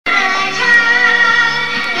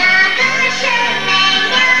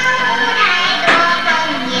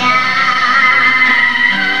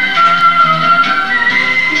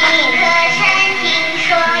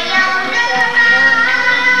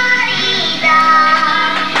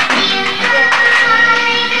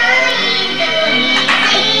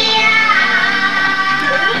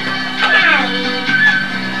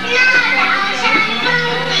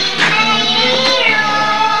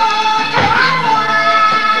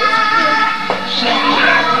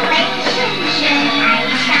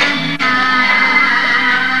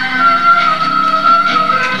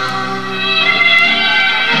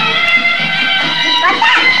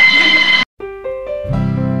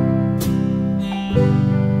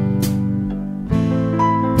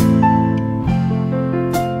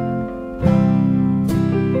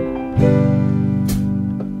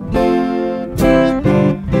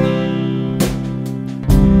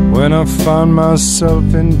When I find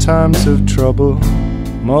myself in times of trouble,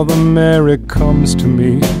 Mother Mary comes to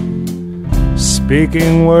me,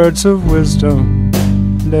 speaking words of wisdom,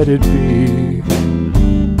 let it be.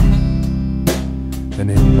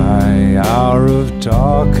 And in my hour of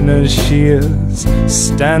darkness she is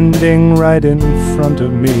standing right in front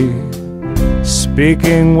of me,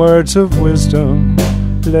 speaking words of wisdom,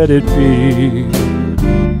 let it be.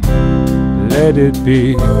 Let it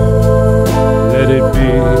be. Let it be,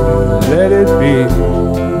 let it be,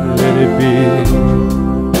 let it be.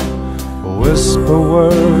 Whisper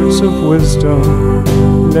words of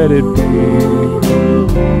wisdom, let it be.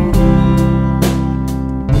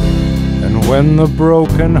 And when the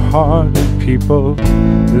broken-hearted people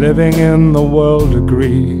living in the world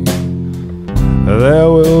agree, there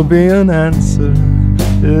will be an answer,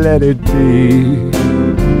 let it be.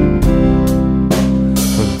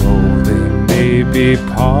 Be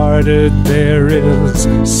parted, there is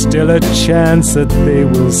still a chance that they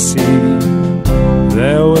will see.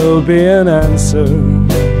 There will be an answer,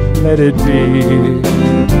 let it be.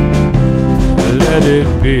 Let it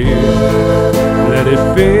be, let it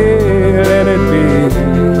be, let it be,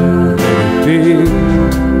 let it be.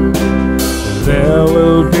 There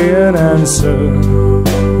will be an answer,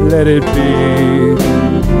 let it be.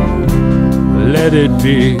 Let it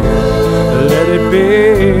be, let it be,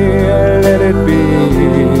 let it be,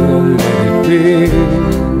 let it be.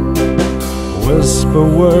 Whisper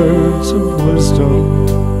words of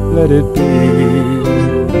wisdom, let it be.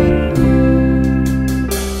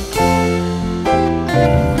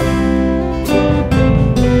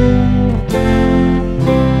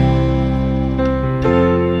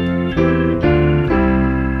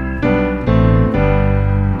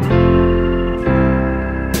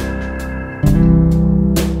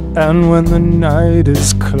 And when the night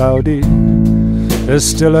is cloudy, there's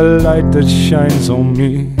still a light that shines on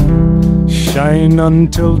me. Shine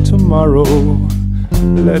until tomorrow,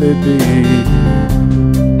 let it be.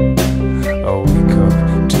 I wake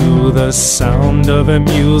up to the sound of a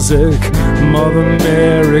music. Mother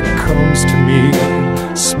Mary comes to me,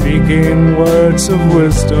 speaking words of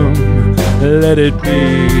wisdom, let it be.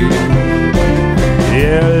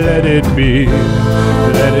 Yeah, let it be,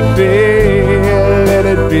 let it be. Let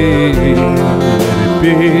it be, let it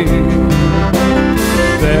be.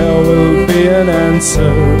 There will be an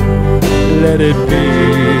answer, let it be.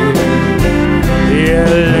 Yeah,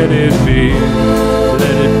 let it be,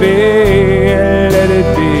 let it be, let it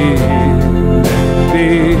be, let it be.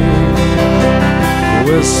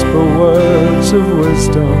 Whisper words of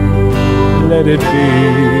wisdom, let it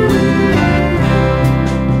be.